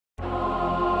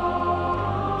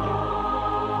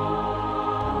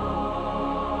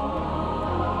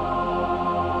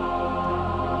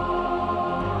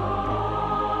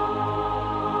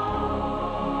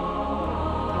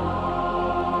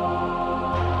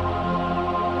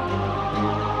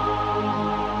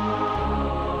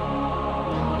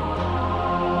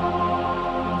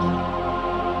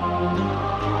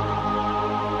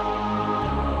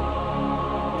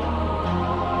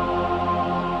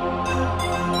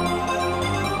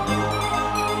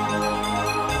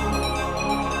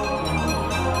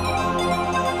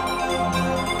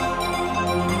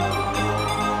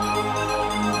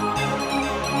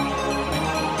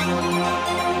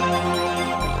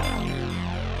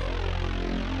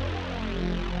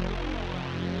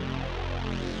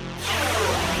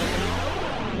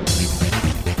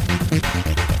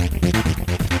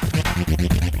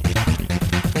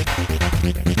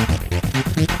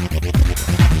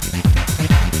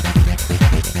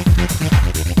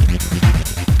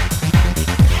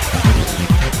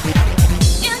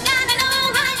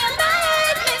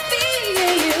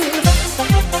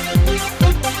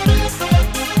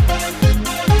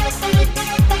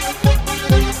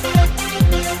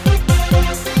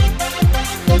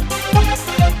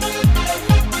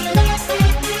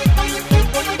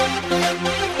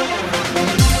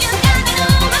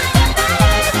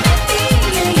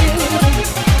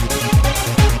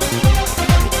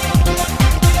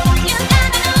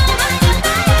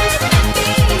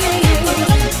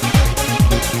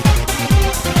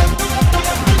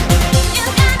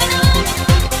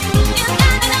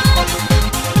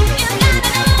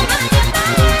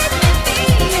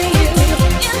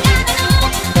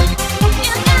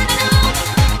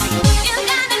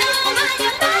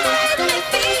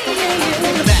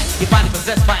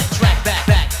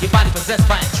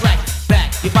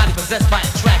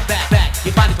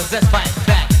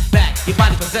Your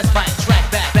body possessed by a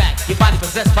track back, back. Your body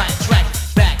possessed by a track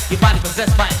back. Your body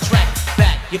possessed by a track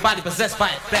back. Your body possessed by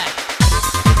a back.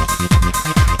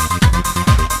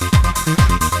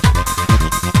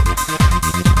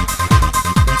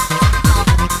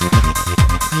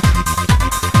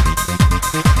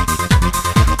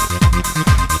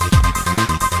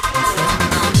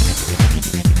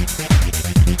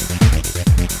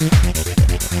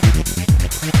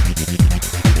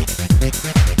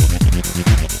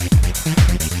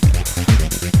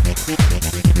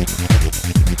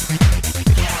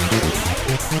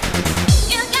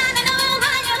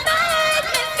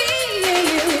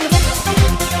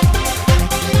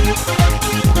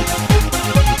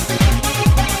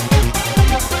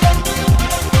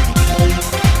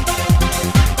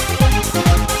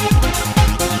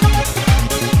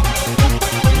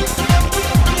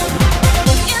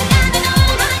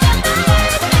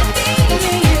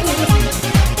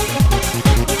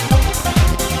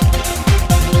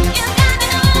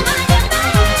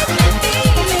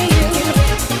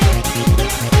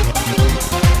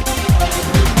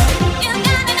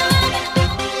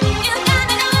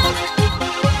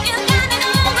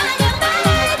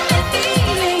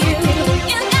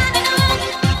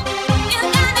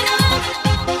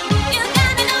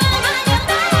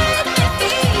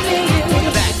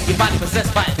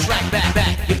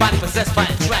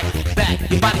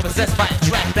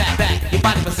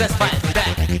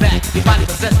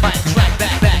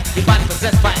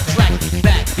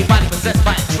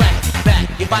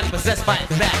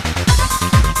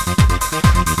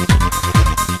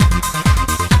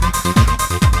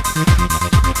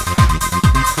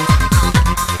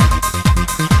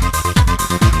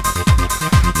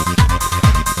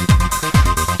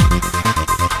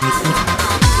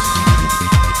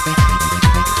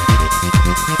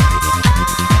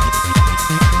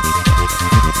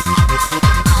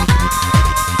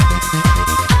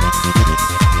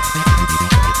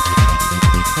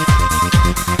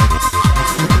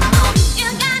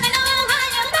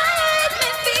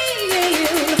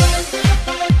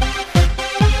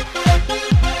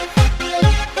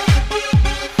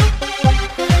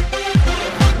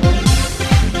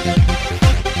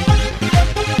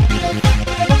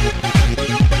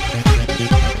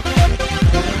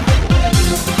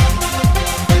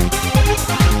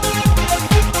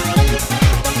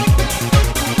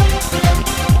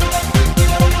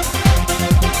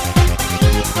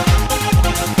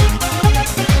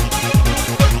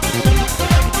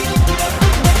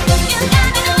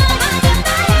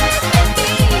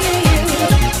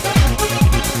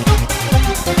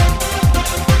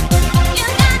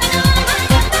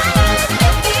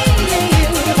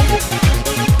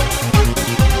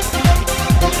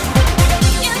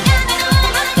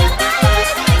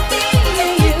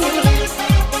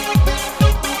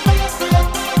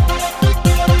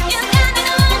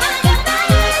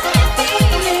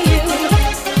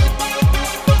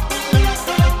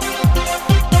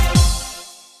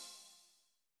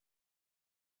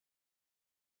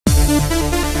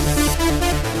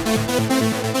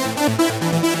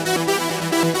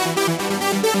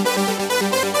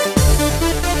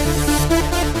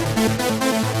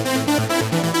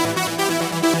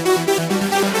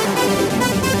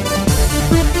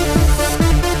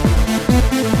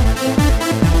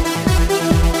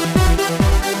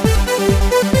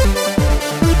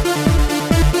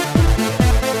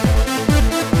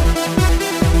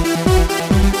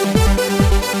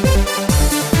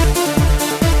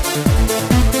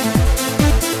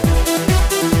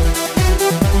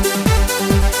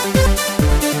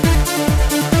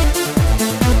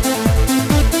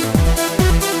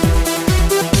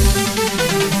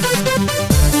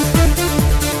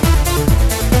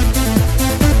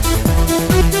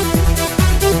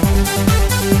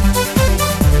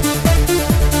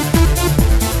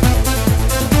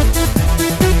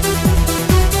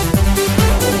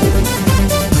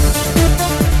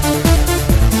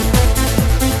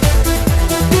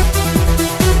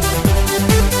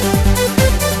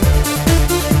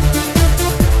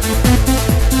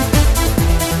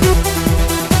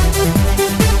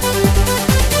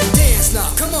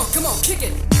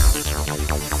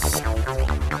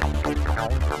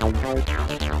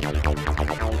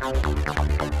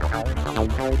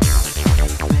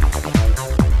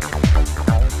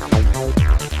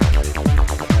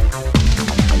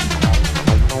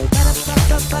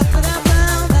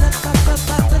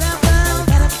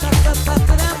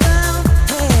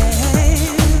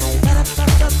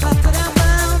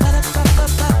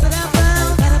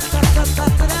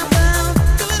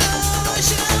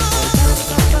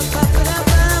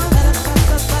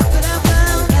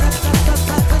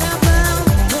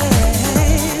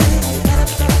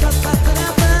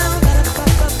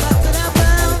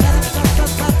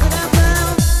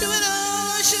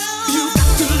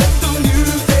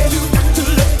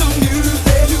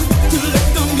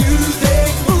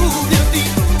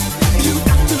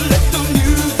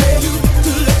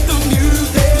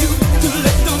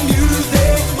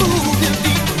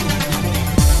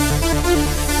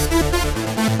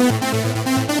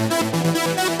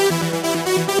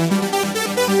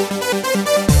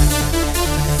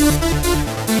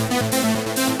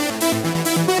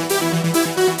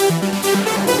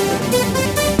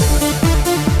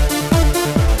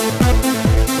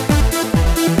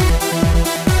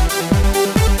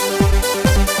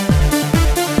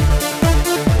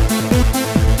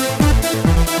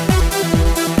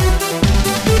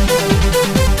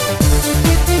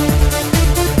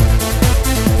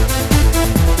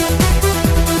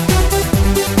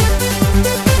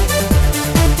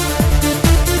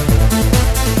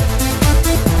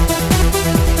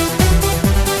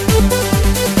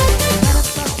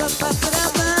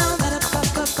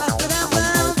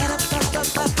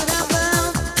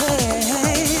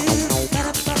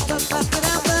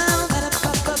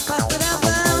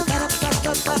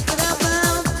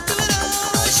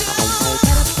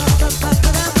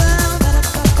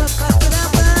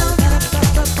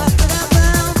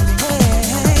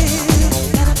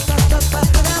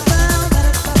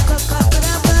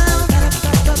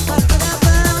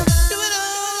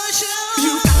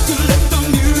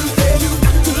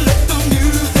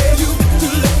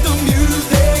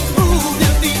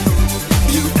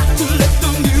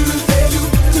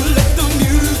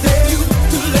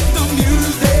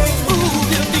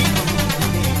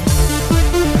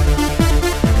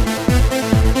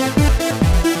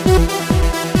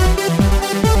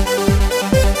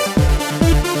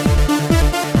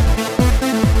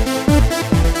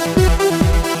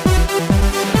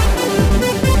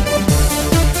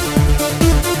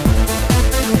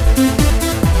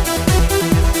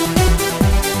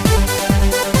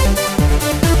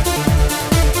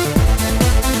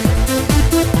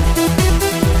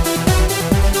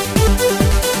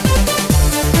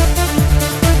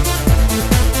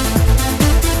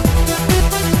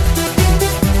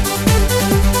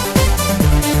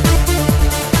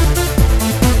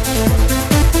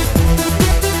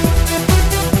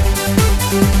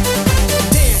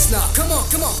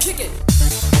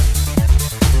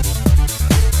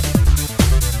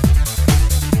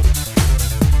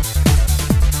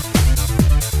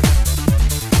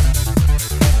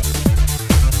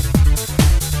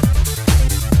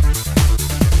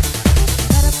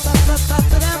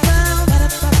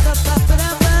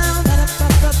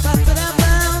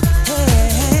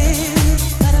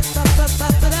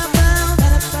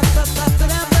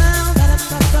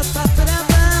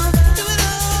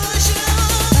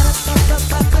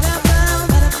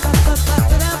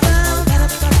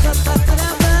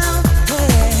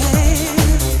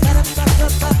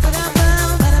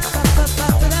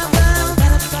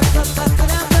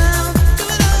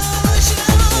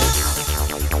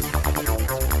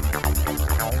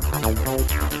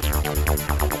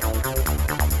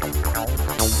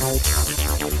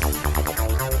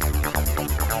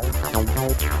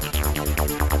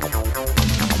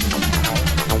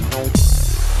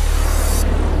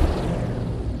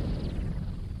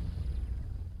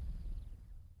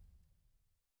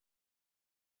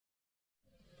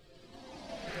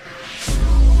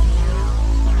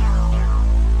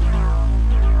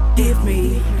 Give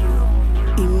me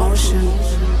emotion.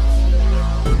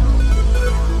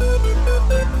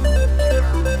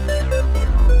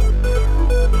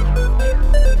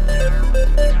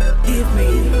 Give me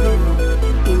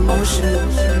emotion.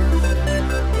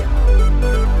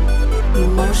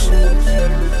 Emotion.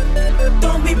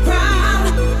 Don't be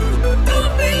proud.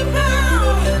 Don't be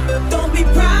proud. Don't be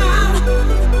proud.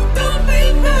 Don't be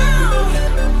proud.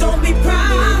 Don't be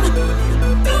proud.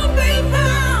 Don't be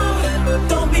proud.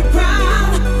 Don't be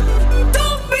proud.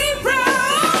 Don't be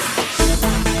proud.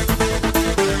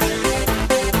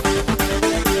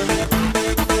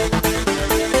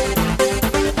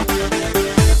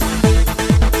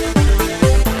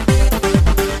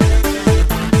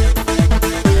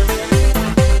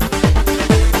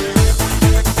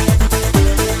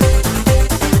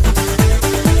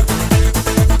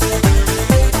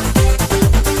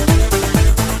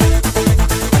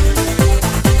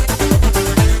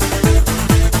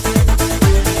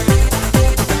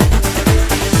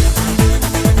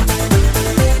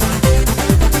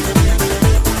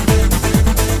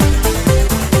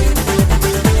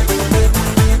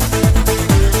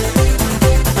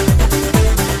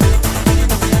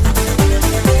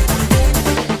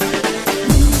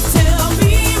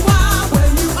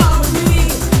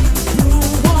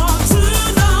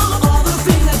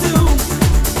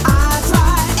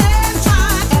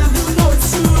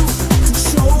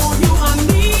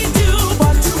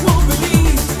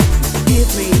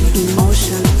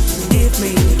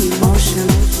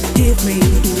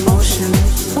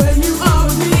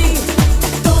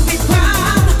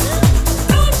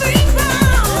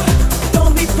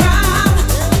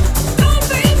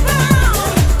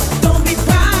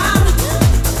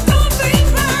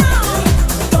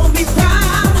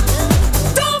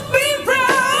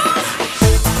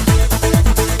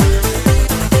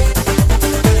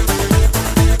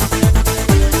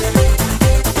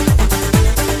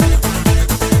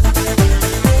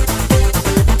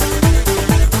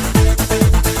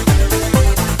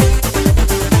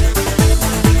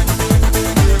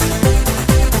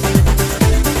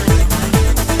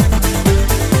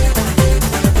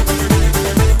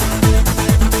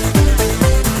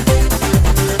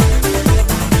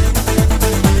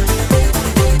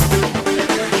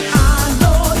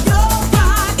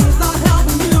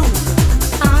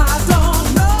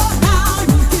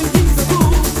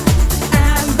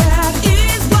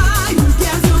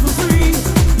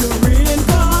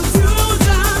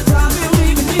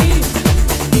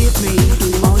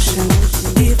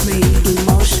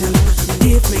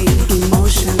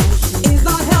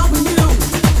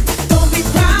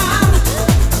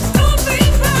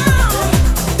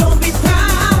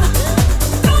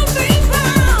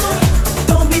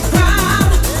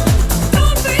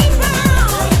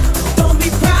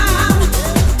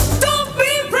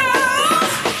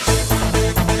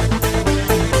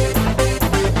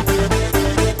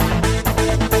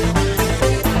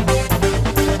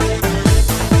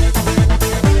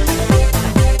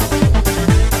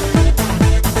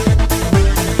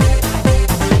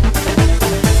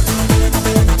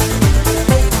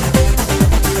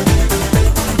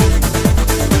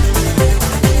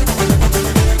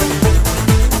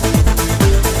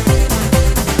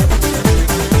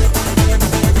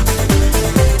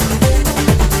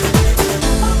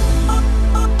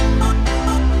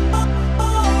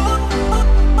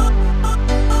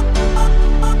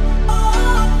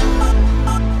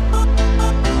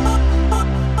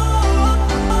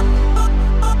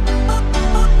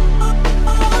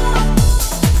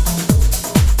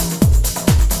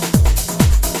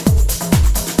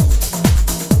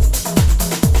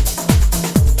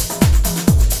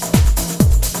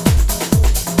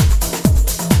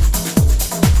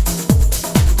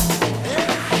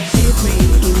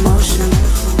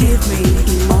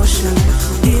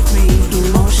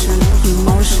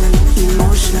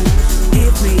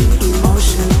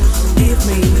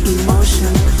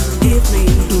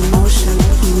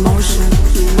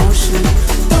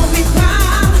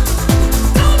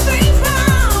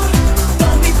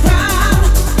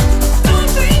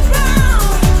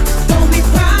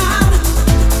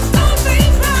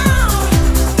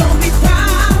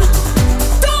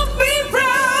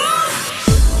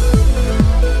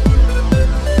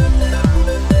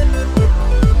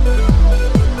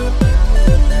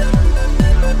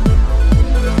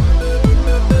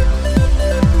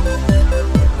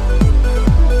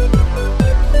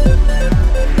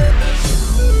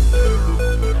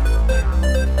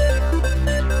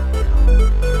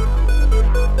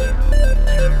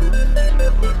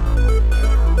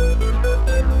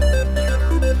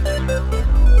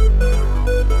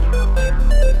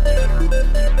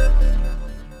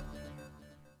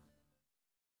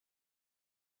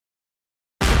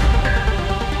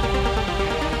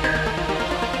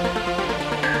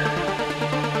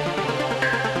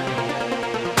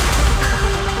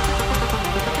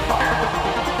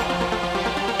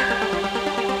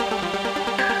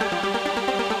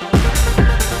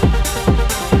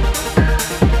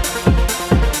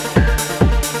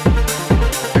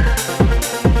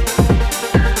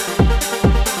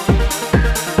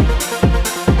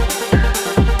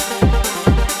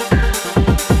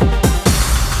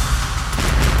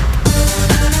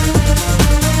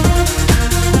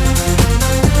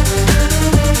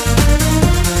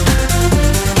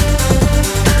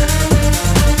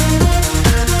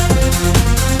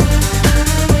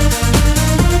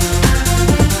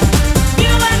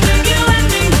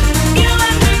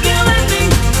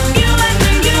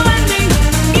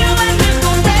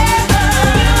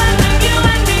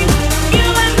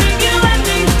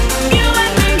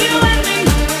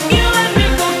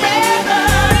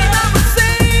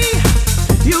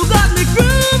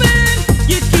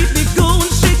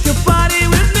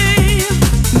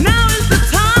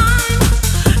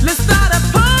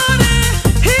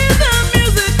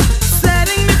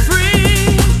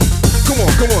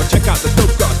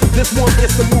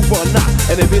 can move or not.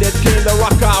 And if it came to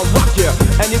rock, I'll rock ya.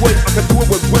 Anyway, I can do it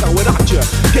with or without ya.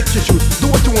 Get your shoes, do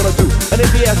what you wanna do. And if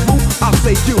you ask who, I'll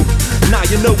say you. Now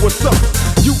you know what's up.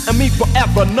 You and me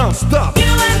forever, non-stop. You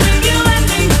and me, you and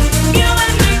me, you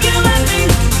and me, you and me,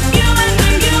 you and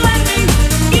me, you and me,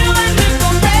 you and me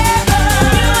forever.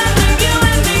 You and me, you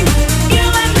and me, you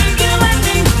and me, you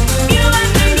and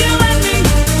me, you and me,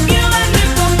 you and me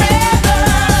forever.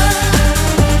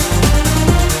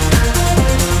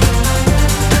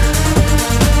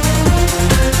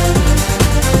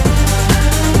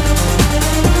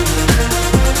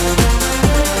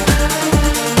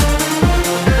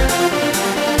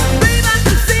 Babe, I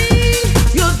can see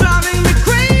you're driving me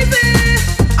crazy.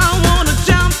 I wanna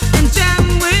jump and jam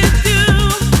with you.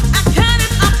 I can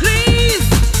if I please,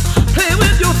 play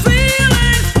with your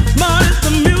feelings. More is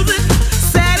the music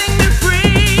setting me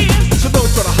free. So don't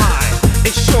try to hide,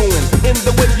 it's showing in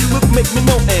the way you look, make me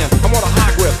know. And I'm on a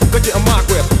high grip, but you're on my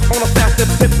grip. On a fast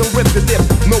tip, don't rip the dip.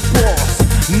 No pause,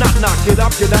 knock, get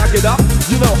up, get up.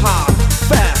 You know how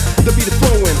fast the beat is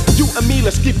flowing. You and me,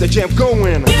 let's keep the jam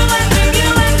going. You and me,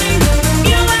 you and me,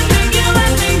 you and me, you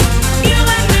and me, you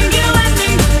and me, you and me,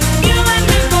 you and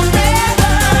me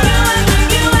forever. You and me,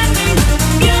 you and me,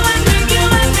 you and me, you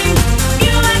and me,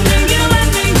 you and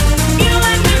me, you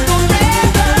and me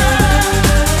forever.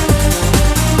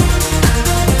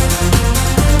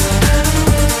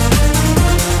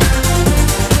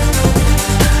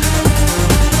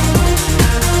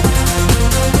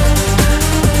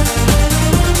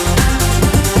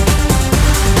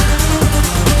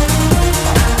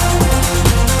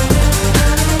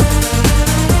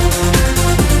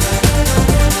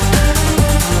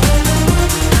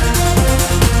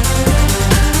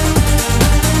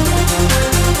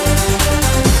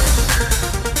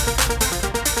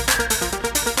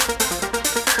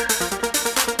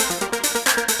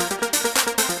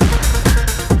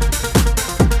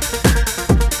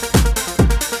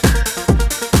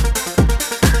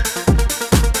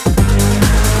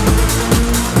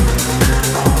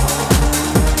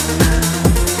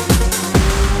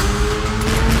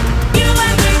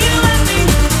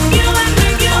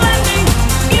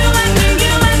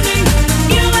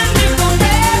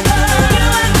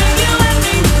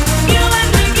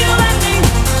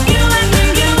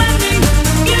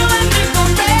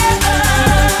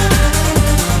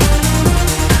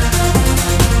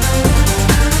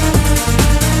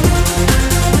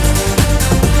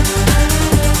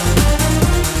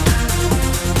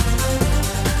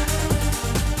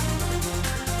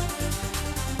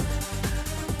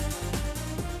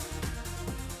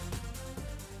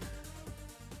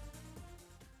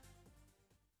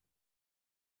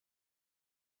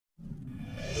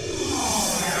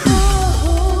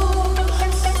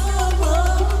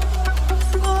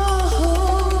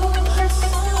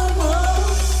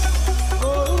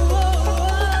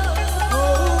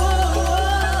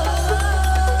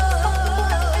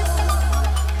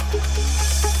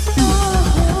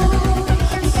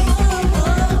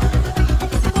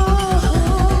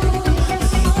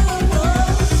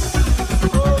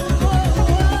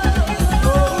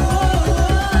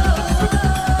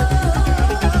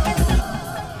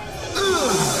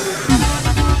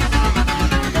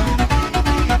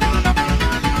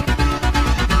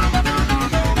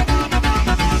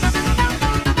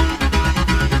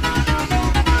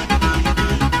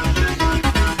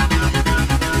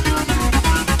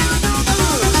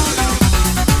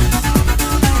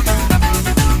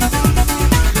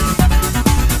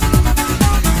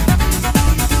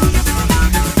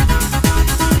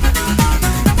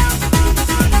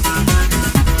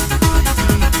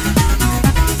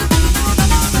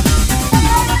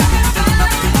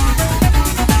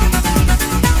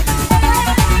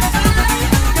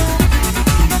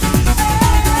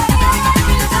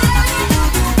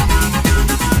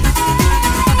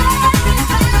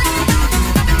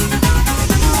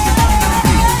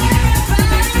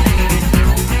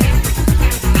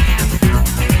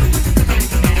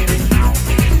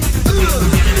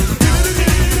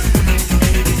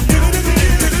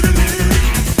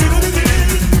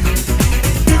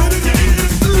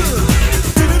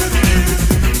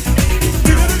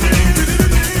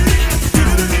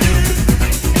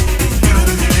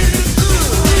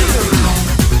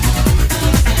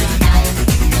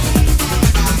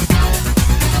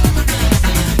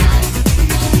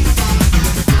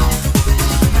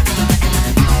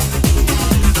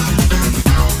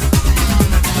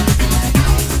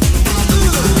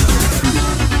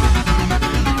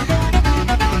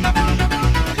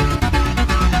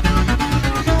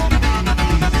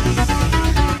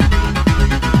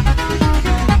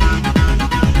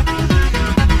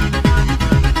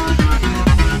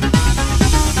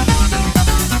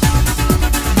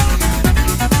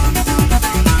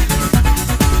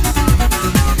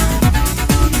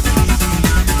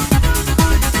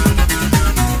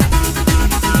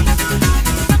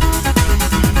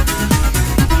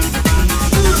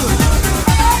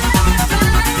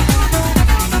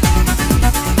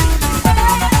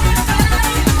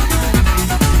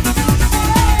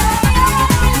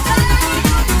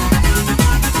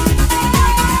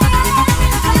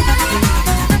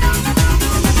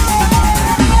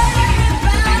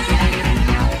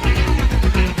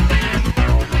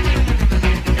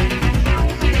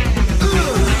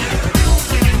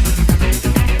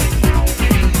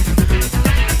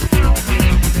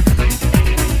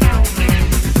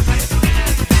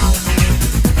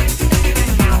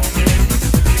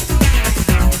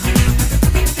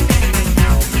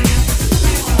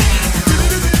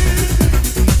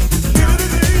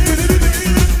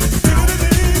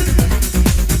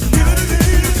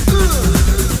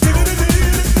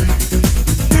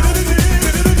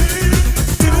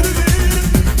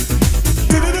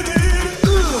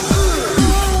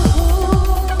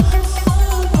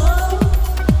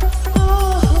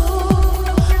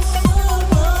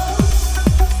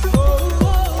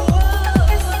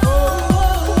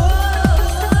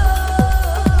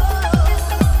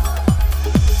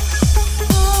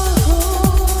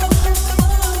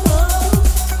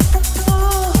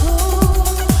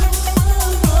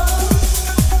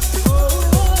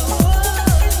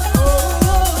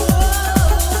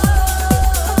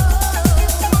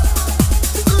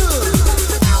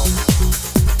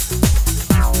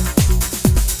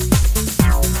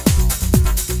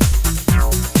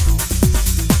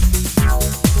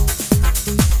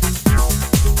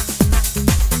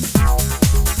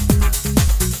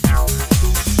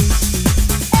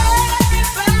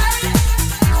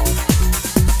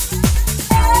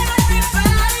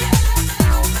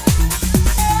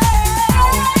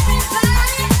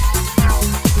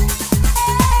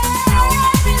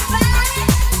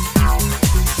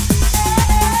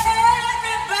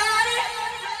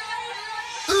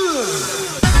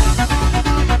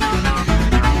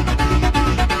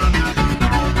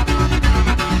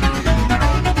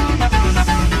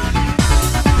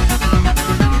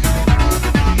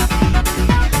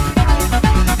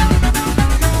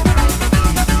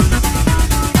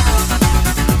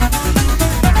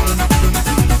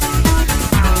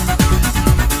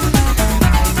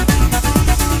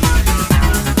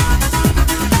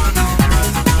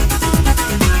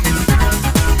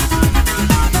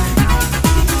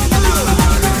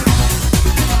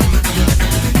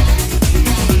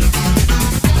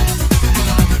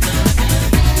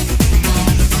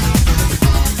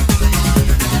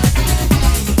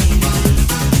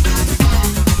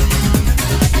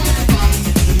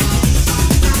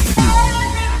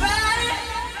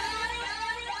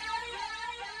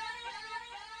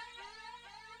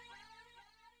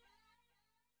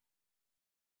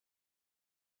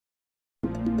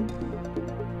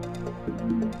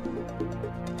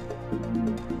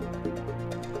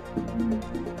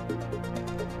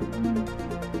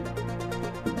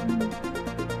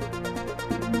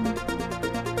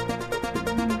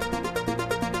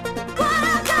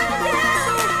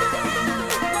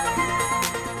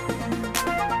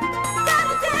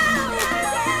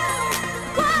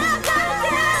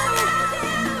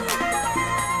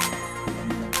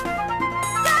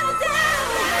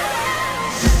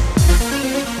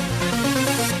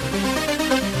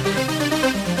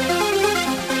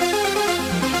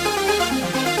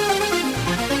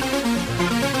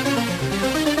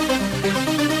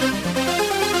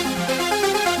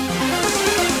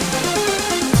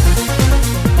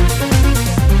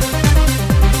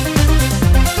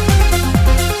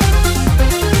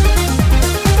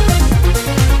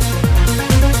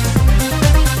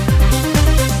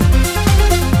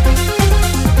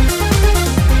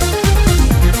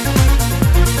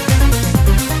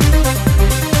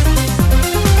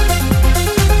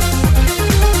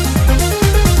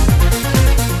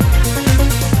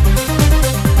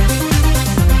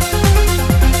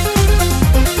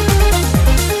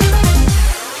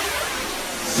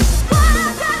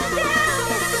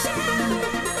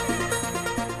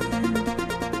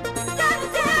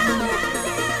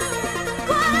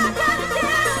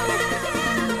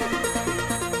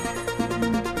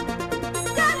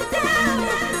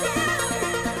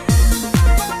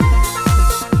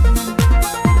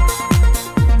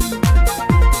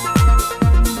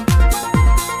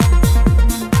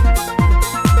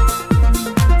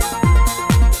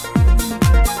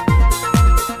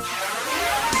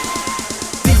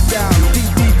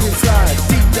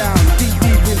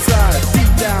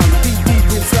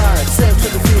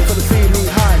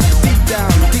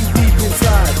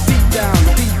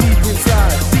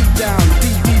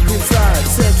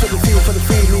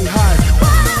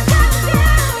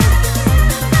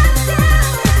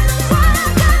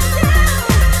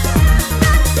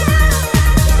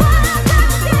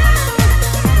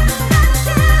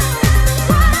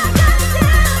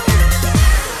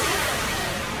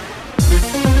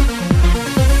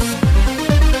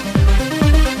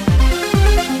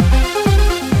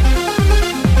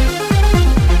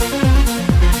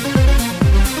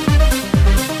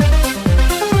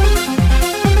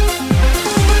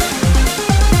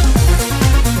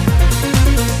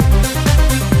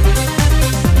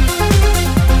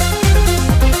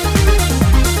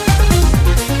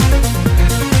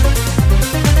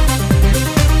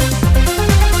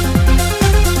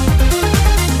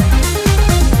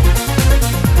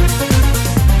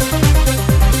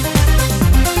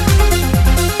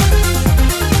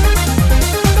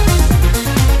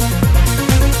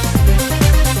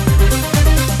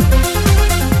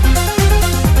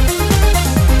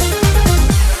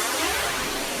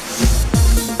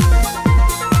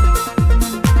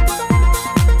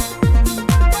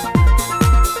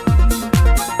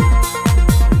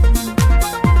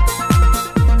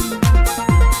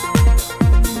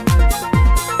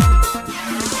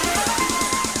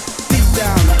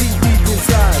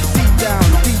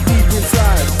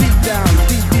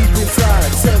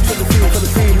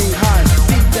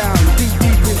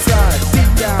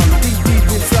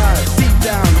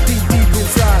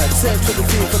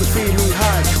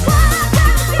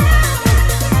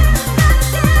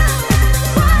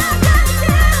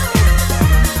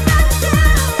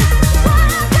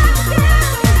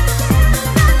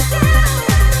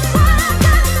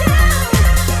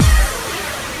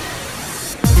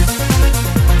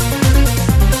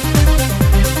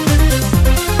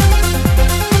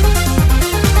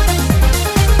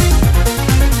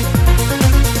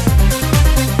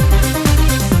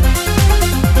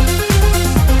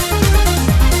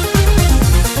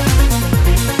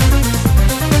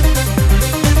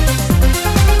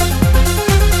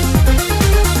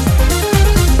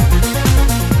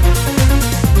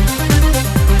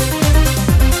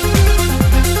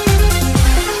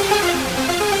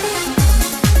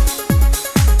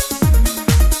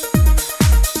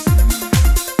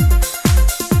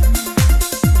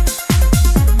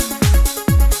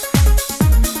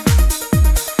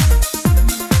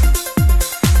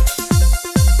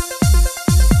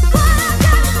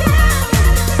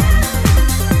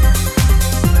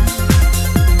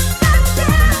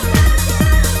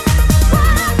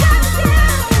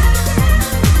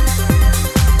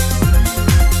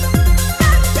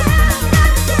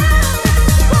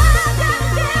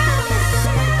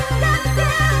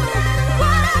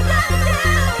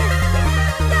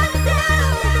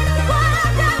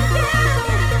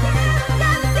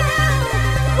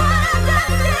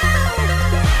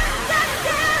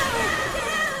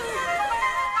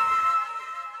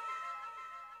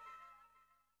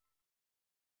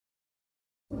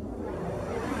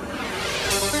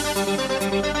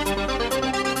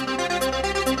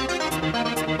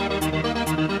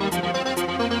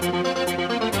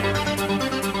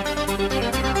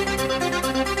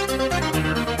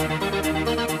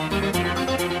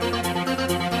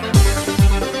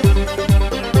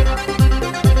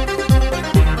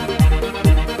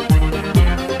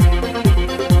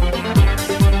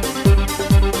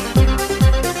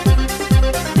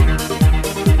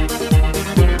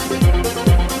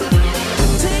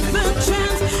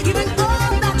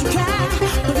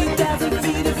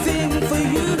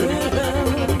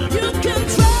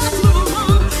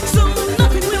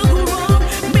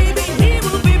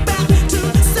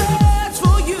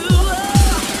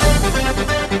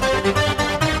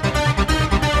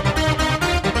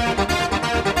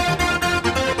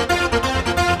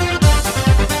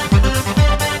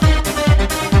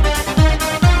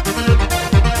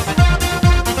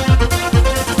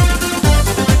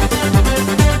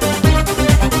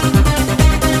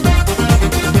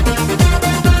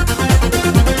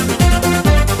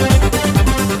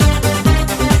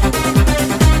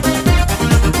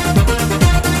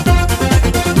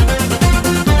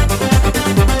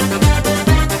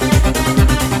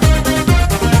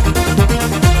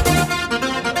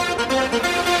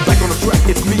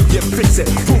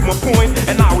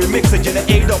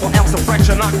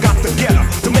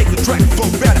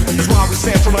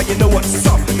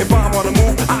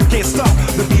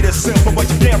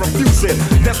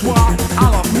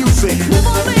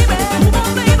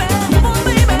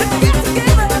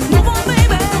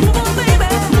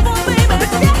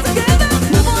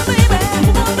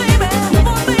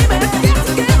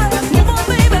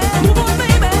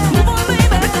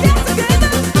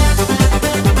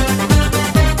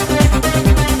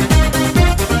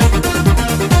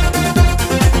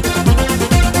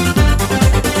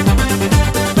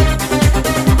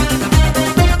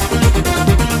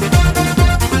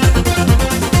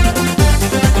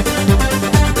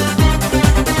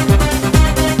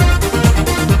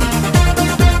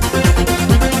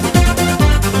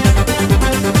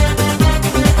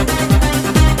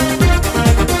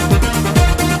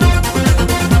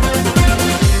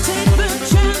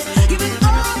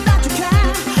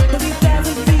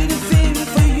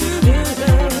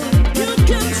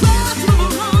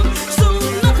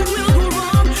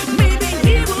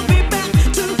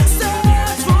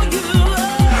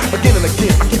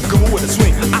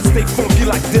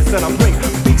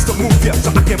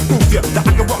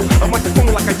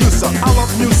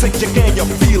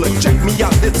 me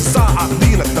out this side, I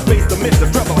lean at the basement, the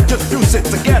treble, just fuse it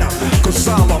together, cause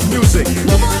I love music.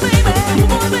 Move on, baby,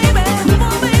 move on, baby, move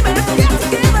on, baby, let's get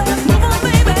together. Move on,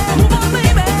 baby, move on,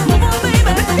 baby, move on,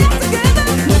 baby, let's get together.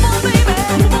 Move on, baby,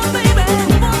 move on, baby,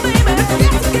 move on, baby, let's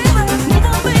get together. Move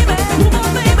on, baby, move on,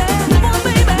 baby, move on,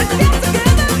 baby, let's get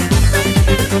together.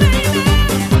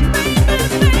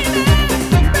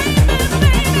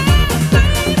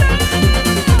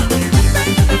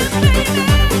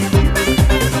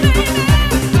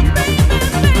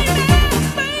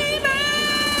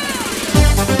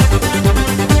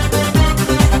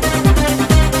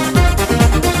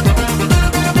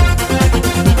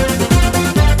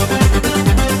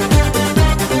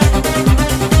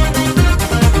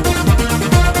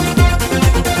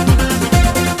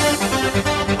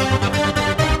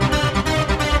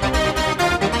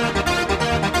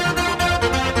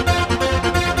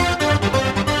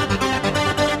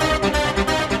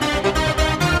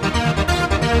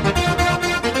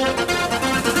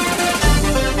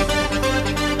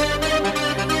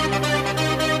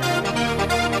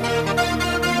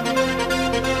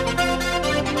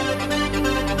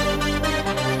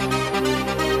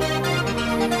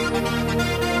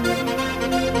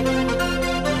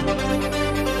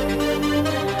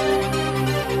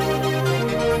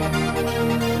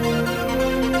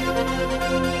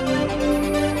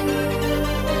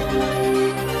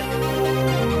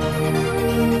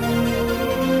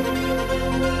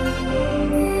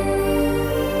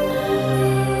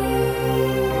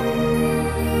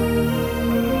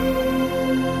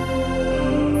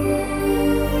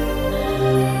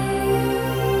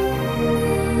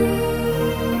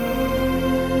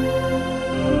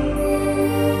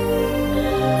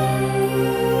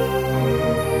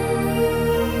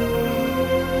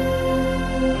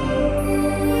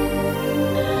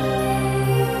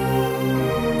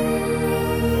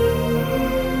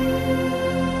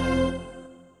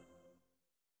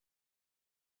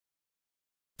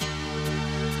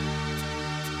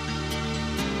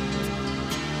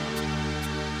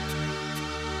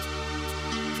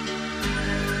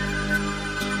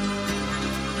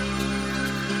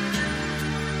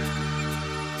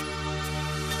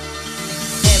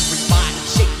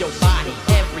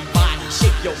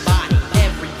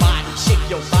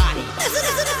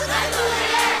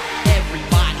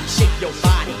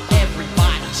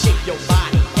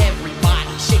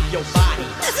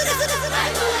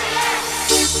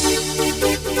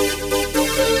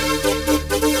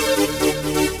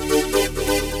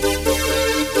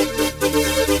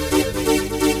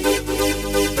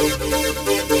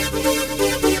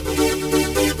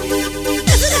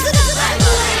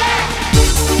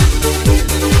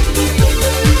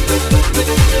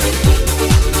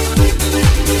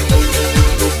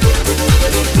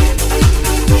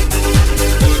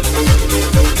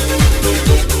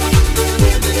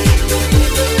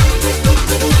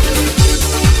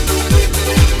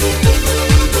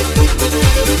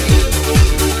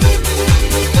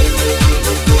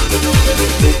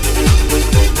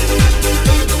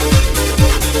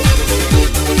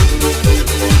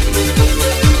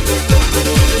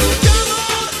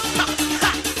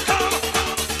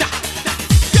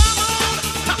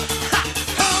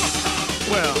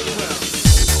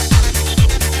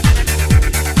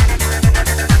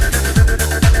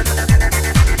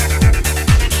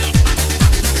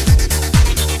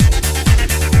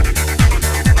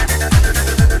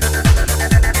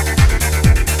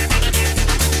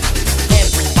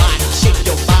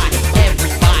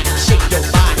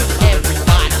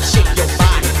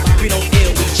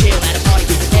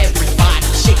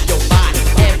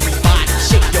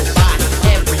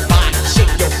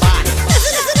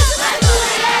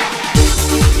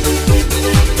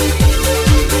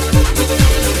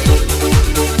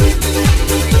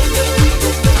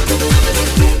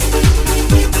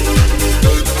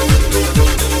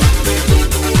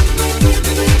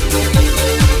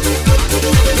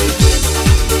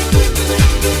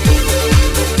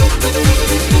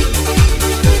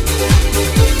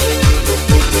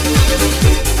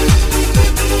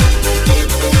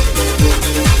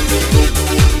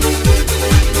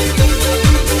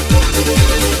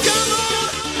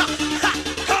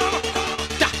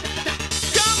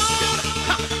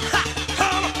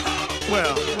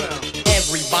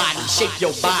 shake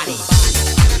your body.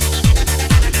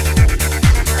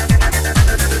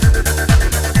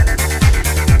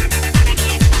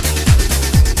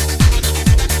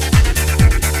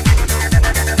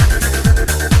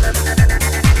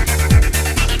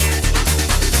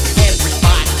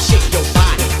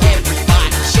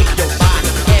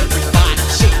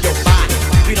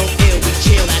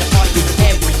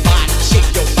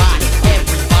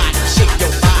 Shake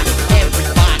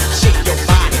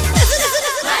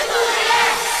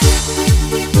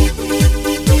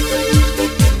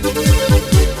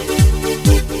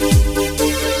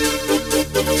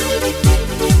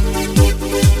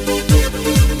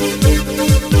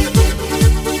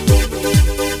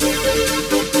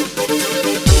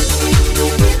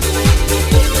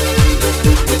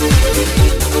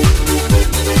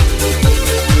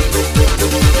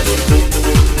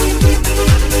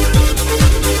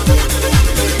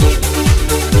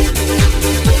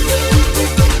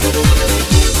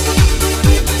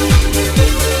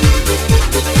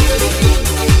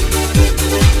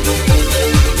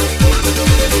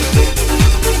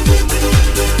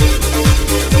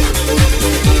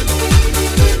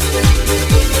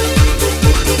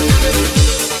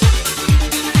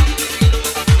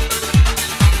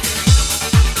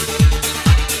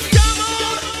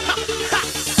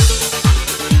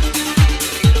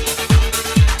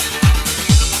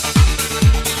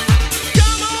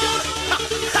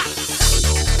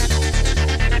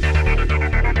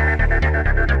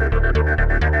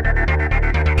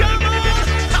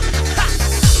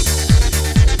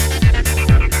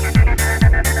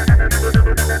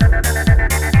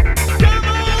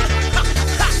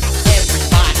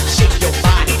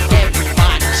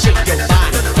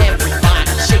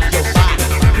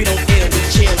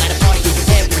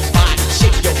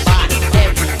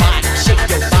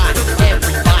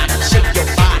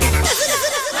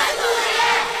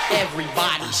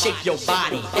shake your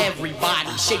body.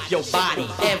 Everybody, shake your body.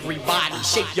 Everybody,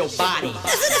 shake your body.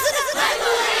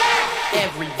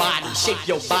 Everybody, shake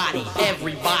your body.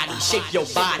 Everybody, shake your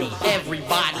body.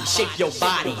 Everybody, shake your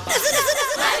body.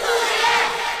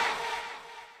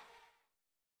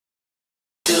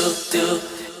 Do do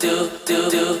do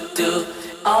do do do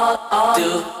all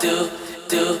do do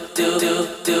do do do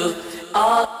do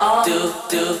all do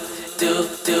do do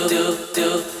do do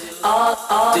do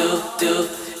all do do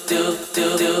do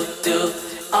do do do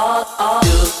all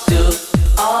do do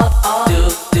all do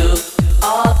do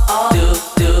all do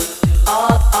do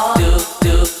all do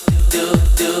do do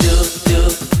do do do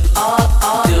all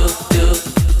do do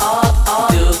all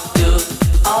do do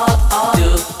all do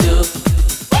do.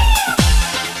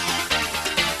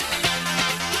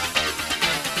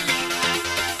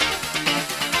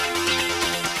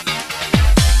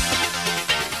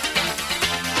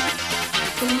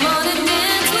 Come on and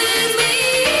dance with me.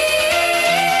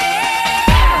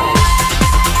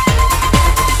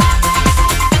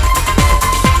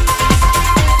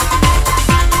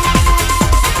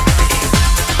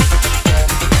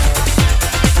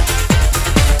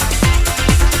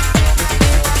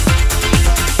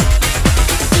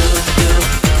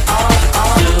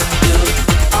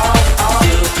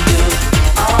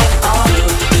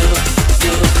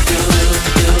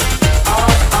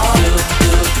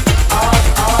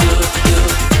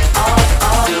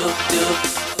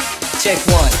 Check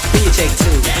one, then you check two,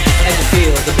 and you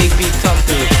feel the big beat come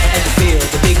through, and you feel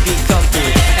the big beat come through,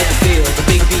 and you feel the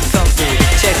big beat come through.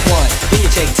 Check one, then you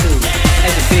check two,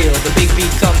 and you feel the big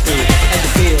beat come through, and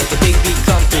you feel the big beat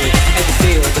come through, and you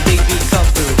feel the big beat come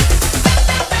through.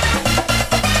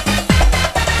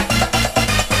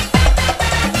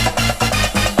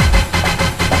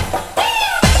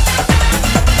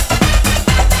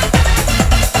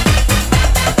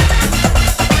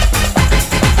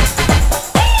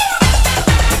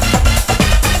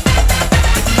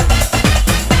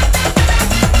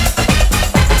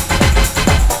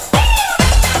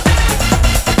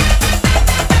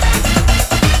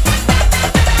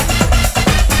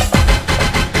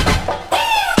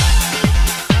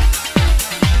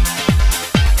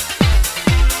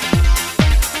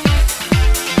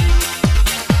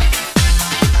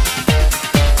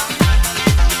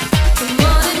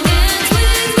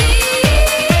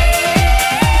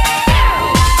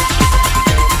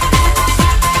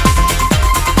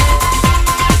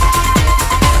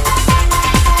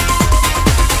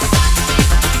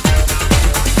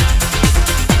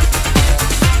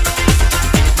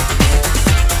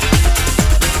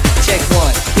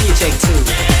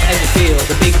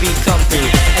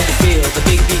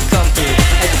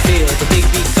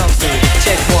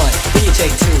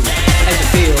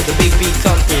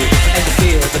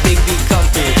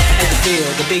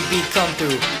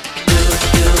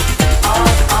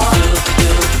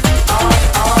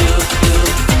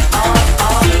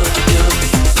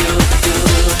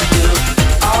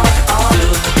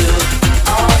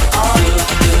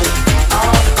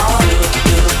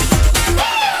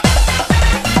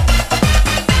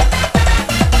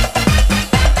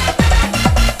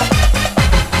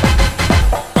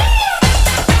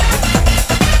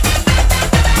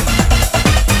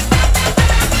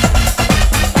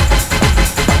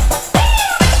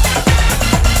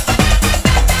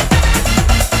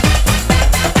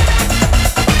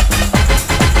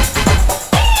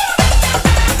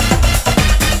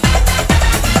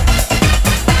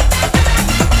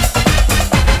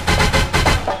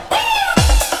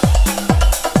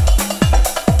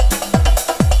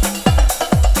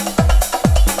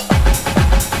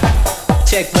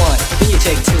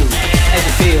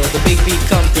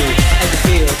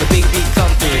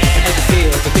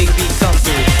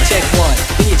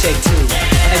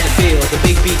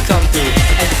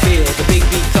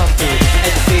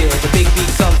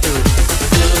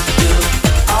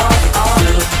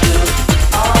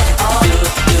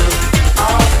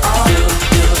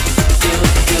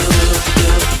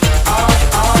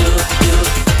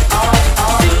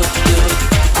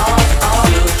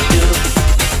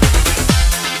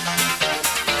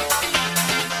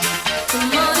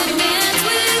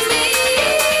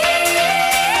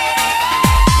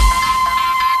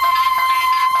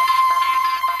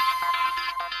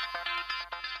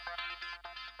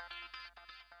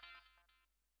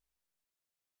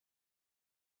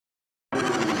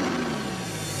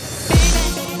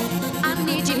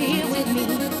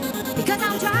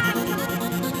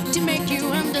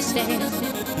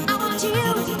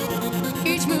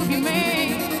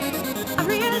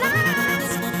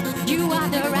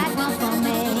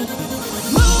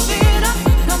 Move it up,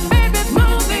 come baby,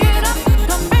 move it up,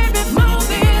 come baby,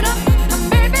 move it up, come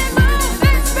baby.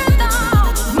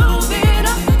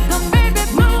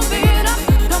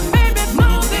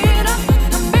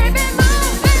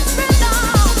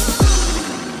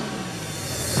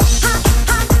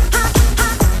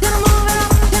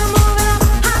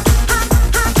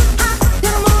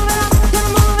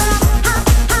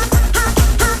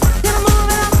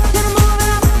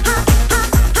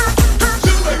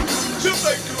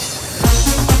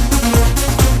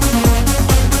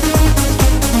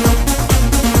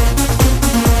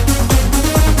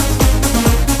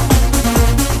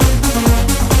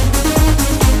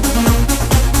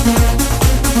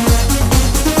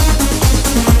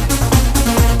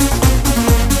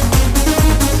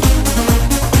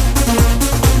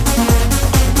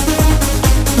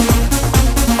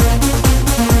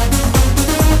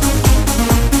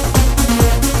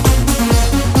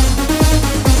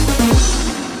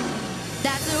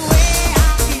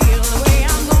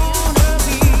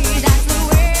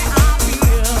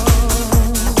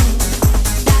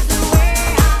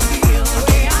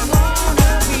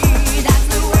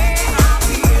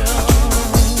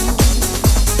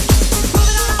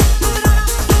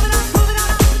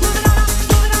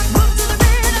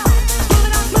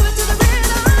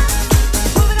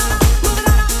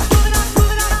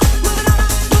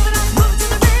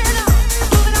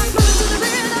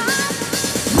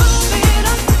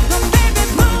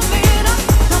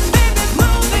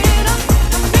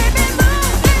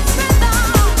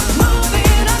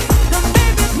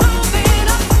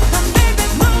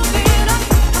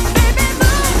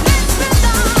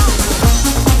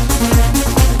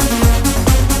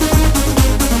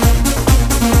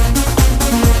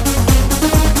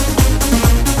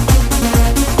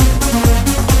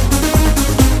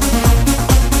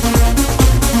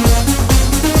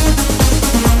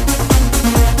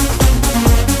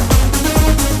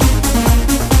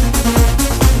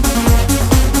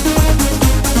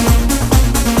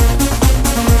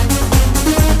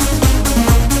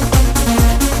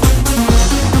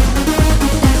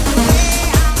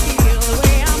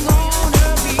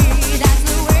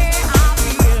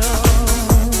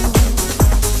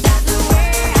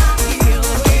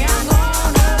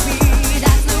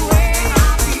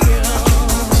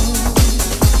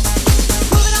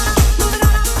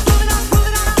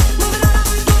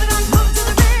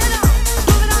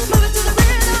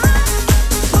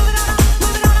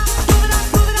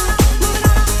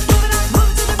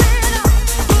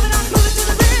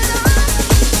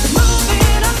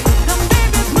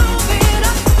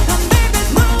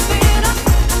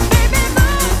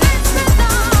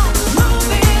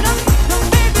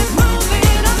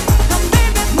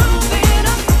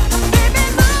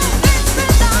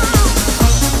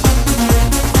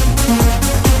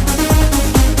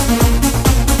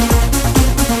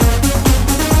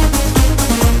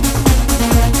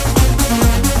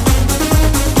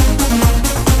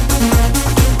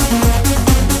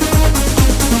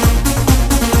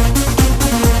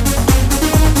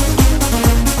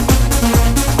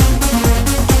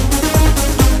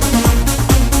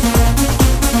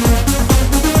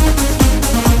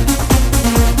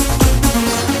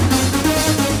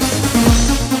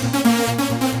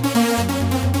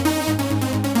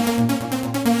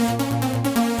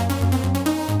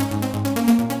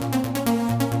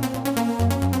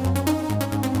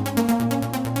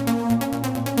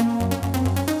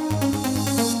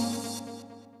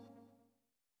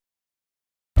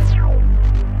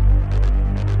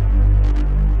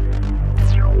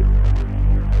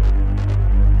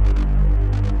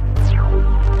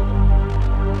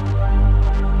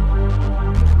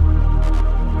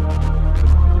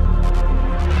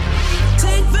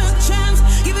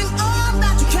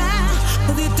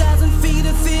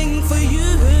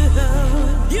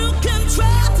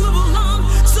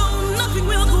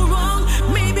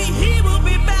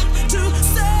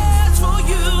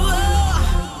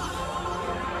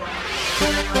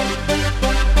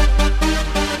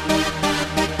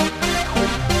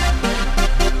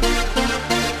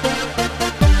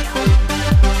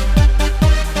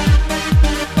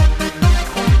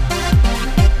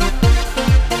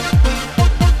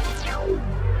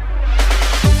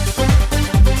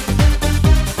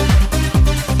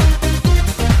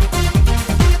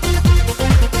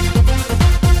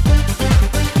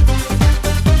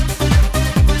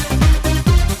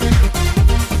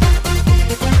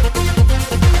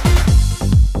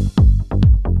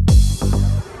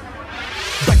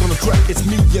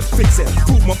 you fix it.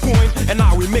 Prove my point, and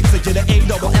now we mix it. You're the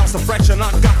A-double-L's the fraction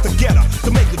I got together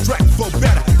to make the track flow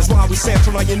better. That's why we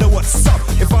sample, now you know what's up.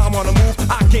 If I'm on the move,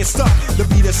 I can't stop. The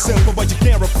beat is simple, but you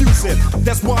can't refuse it.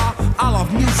 That's why I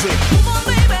love music. Move on,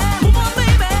 baby, move on,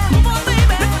 baby, move on,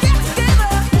 baby. Let's get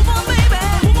together. Move on, baby,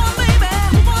 move on, baby,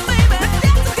 move on, baby. Let's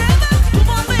get together.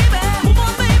 Move on, baby, move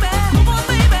on, baby, move on,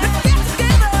 baby. Let's get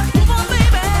together. Move on,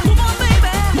 baby, move on,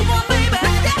 baby, move on, baby.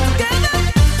 Let's get together.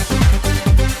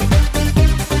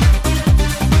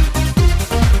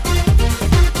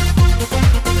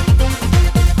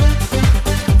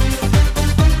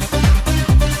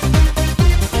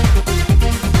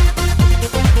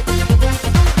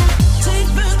 Take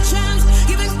the chance,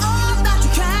 giving all that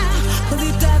you can, but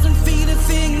it doesn't feel a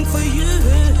thing for you.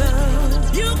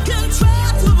 You can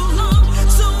try to belong,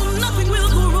 so nothing will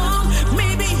go wrong.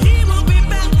 Maybe he will be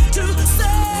back to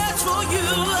search for you.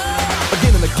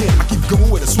 Again and again, I keep going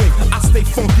with a swing. I stay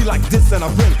funky like this and I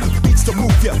ring beats to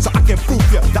move ya, so I can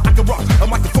prove ya that I can rock a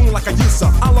microphone like I used to.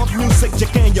 I love music, you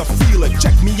can you feel it?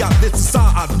 Check me out, this is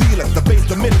how I feel it. The bass,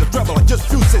 the minute, the treble, I just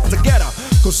fuse it together,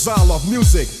 cause I love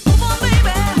music. Move on,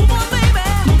 baby, move on, baby,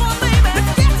 move on, baby.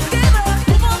 Let's get together.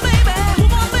 Move on, baby,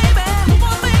 move on, baby, move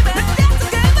on, baby. Let's get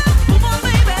together. Move on,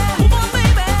 baby, move on,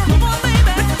 baby, move on,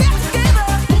 baby. Let's get together.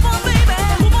 Move on, baby,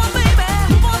 move on, baby,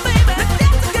 move on, baby. Let's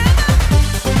get together.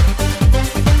 Move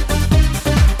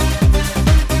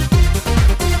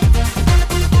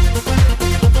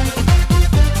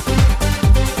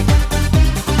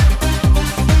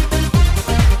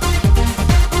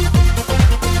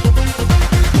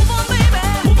on, baby,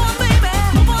 move on,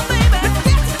 baby,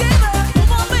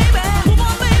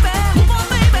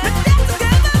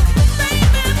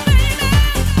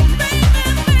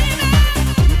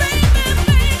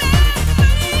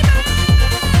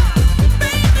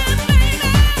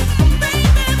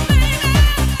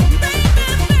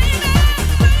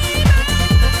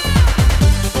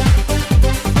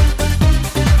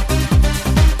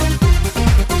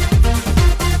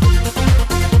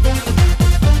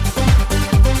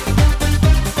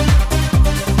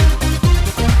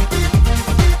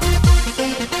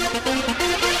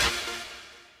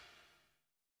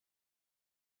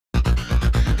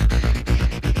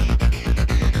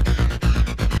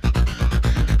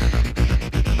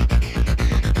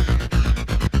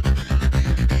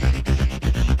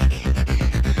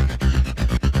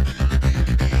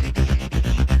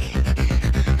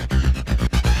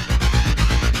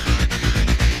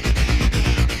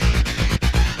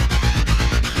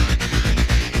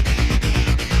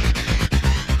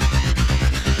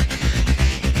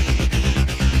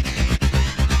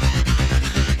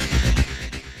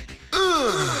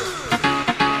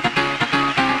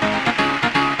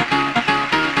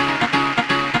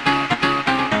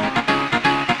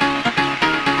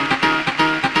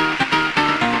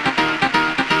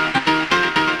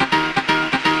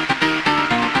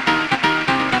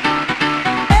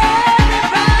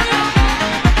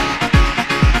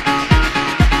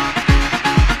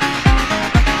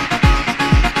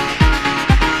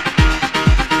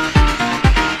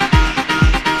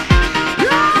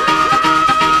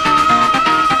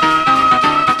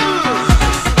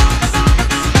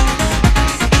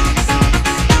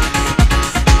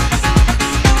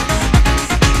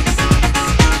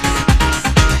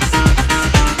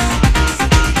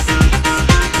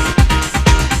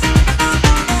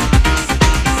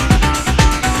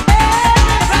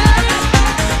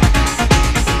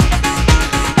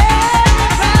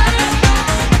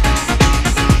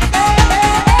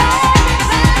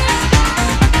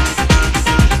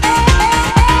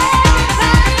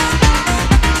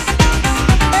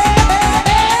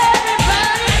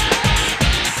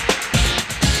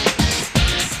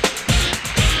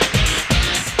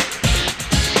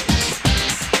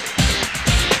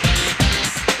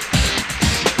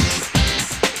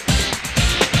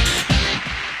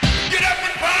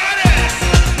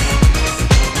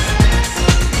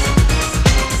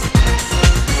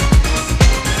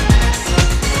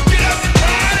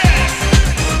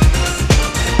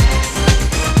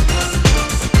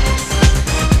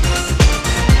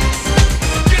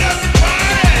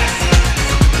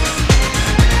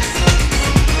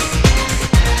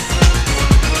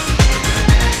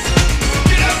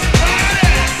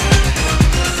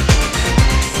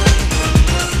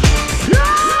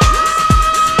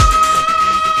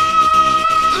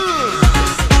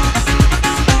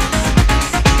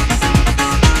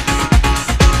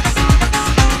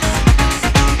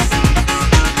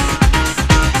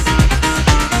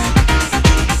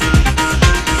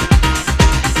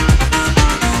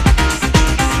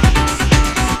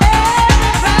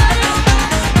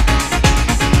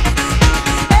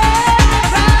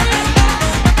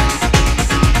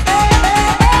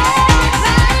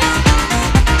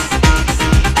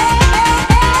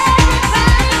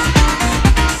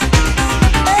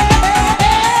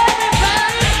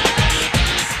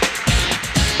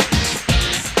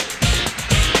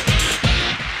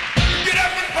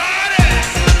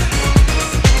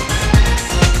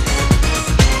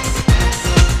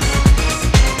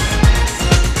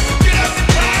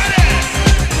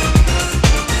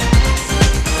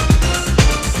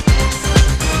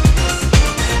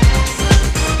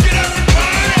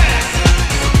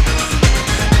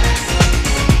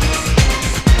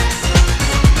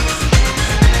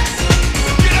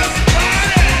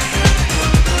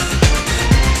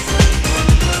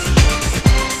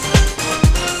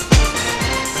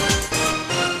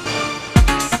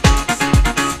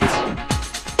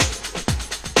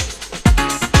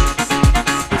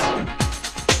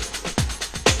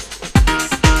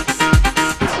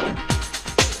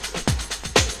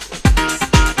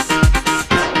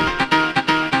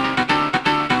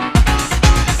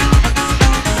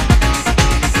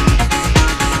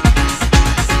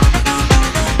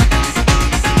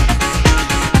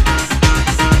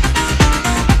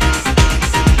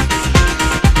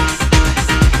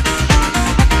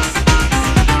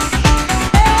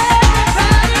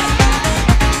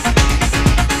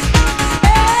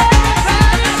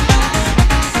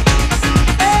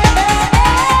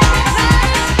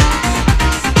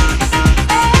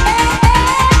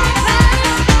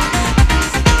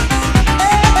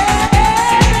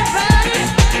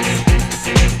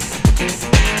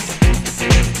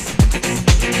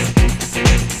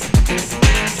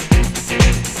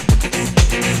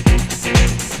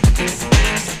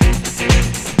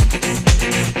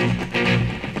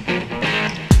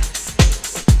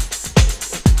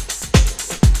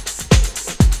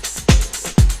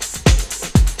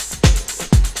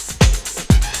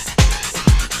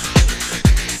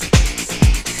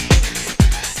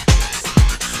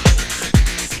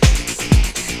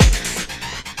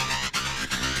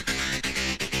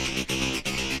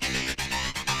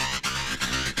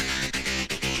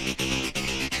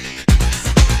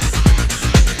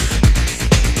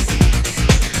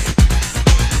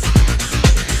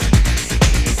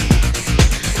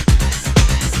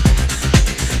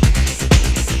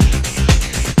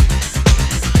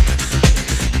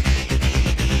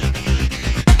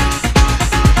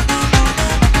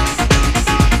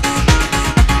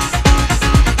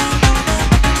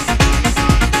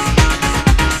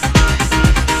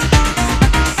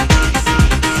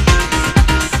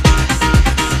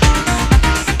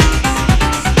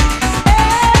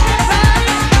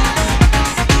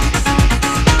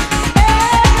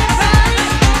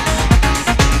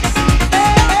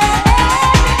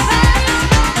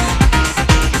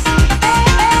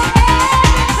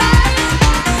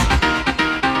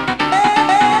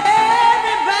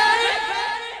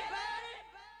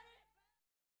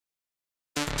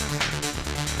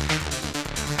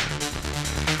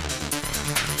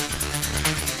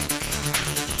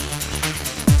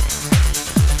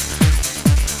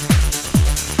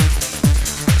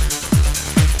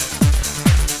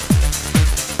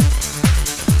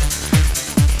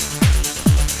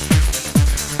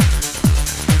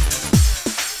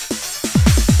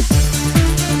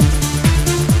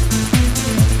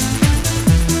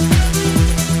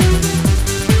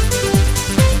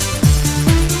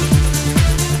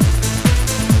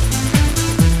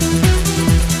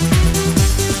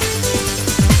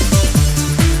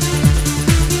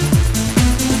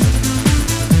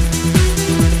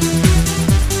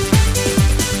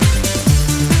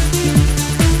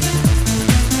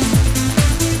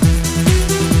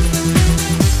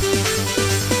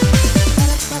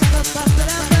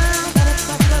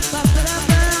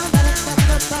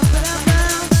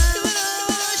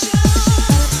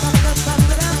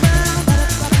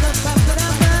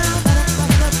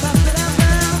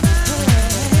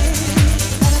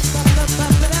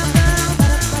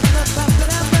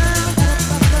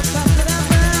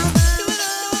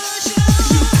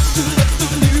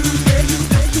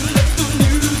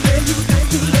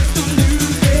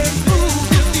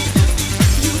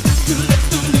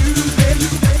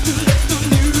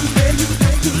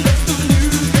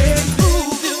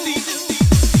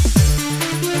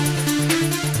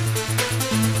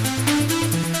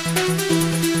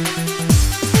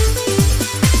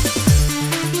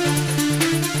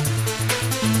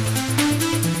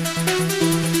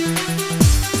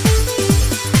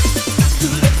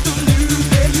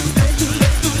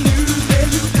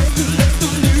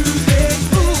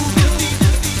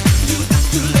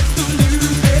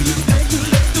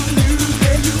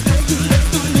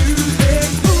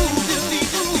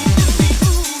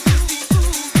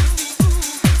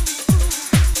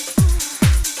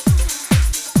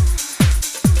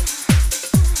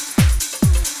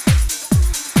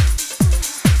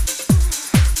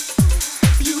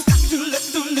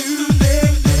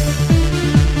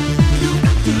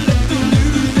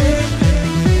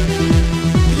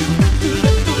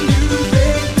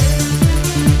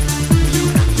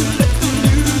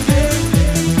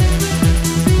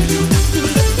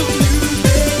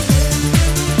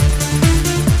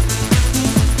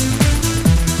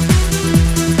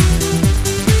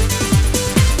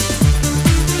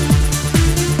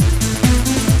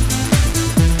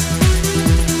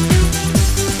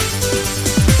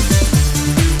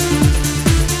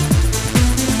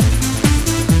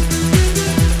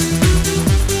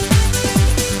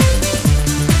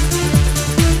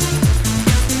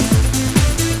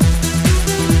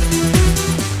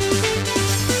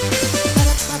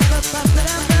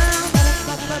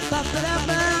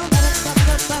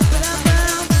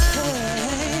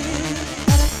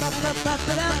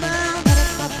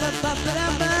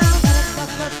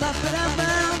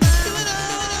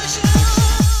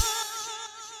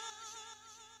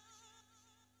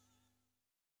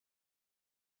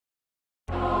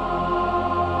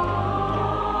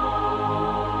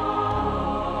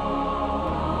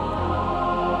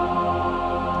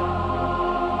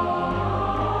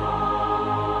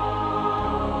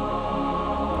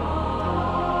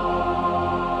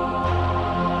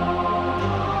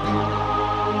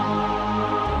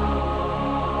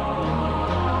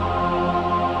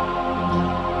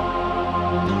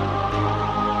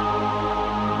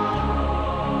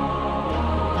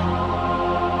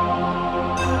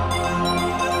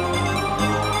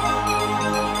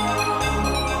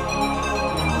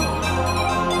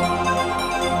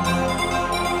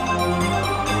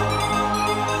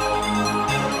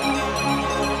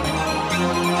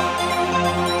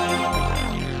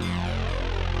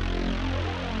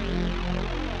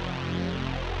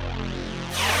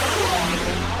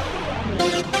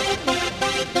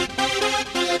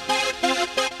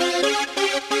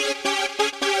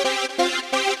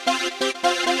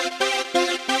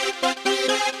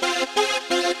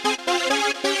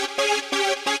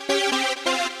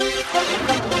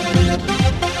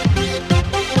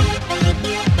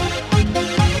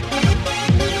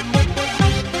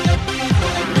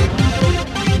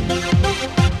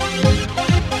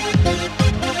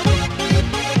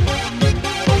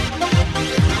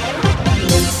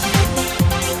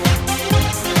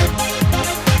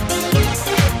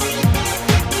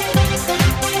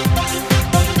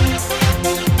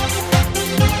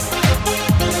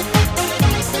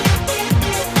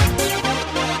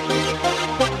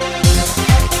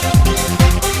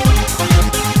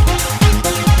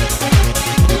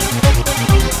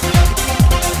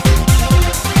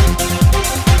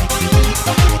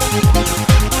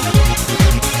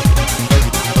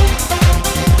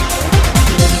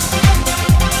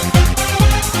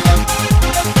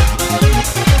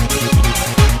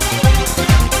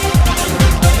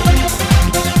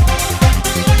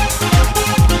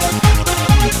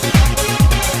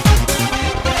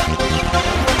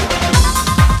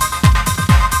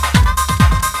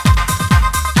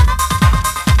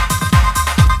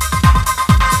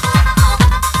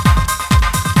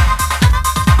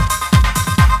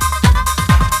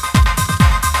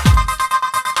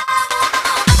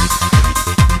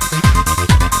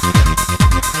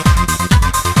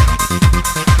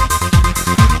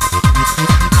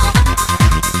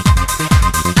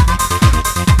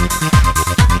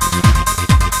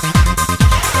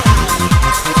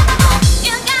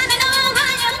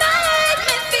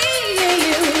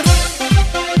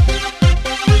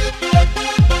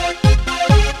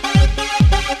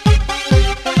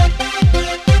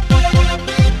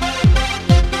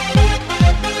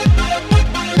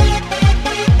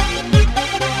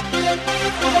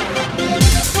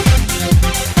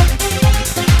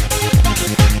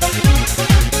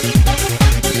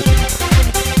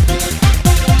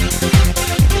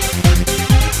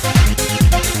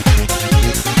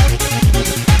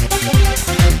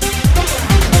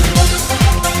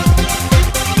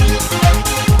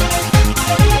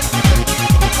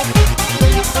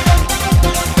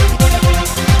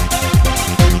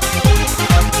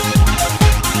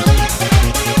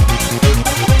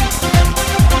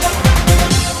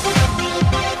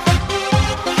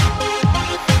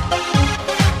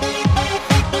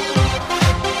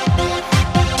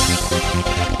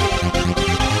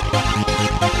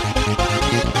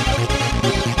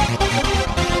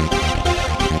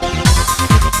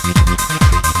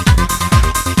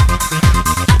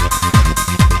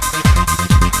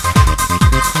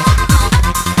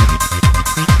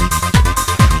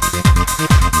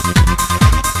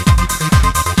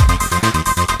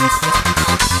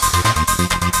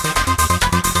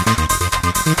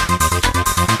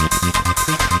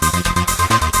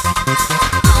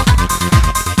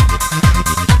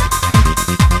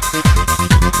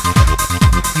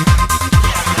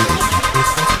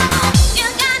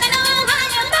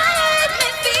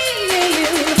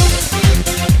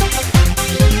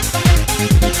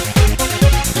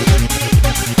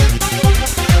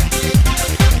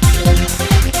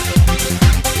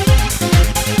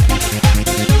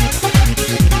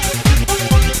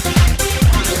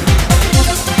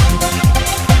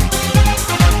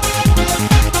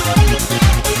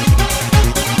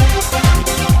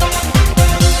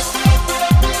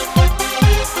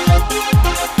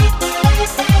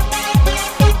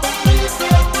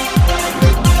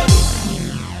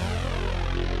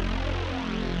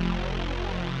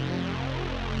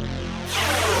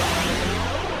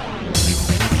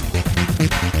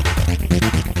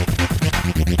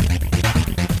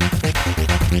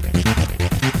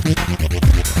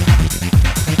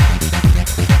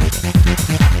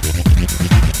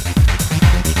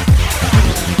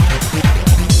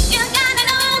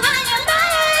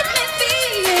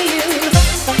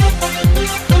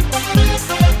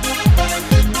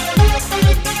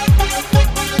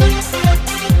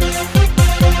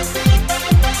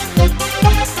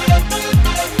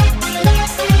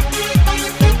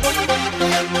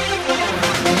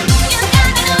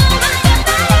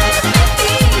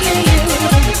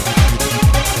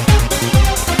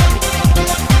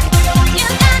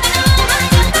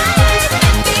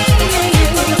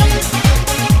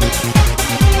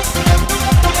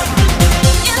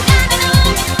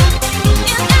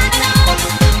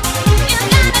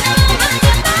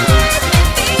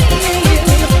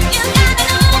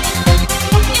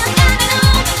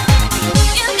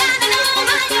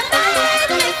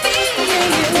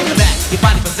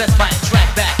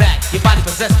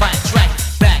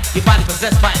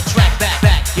 possessed by a track,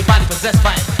 back. Your body possessed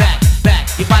by a back.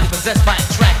 Your body possessed by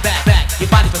a track, back. Your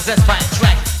body possessed by a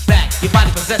track, back. Your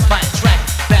body possessed by a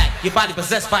track, back. Your body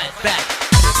possessed by a back.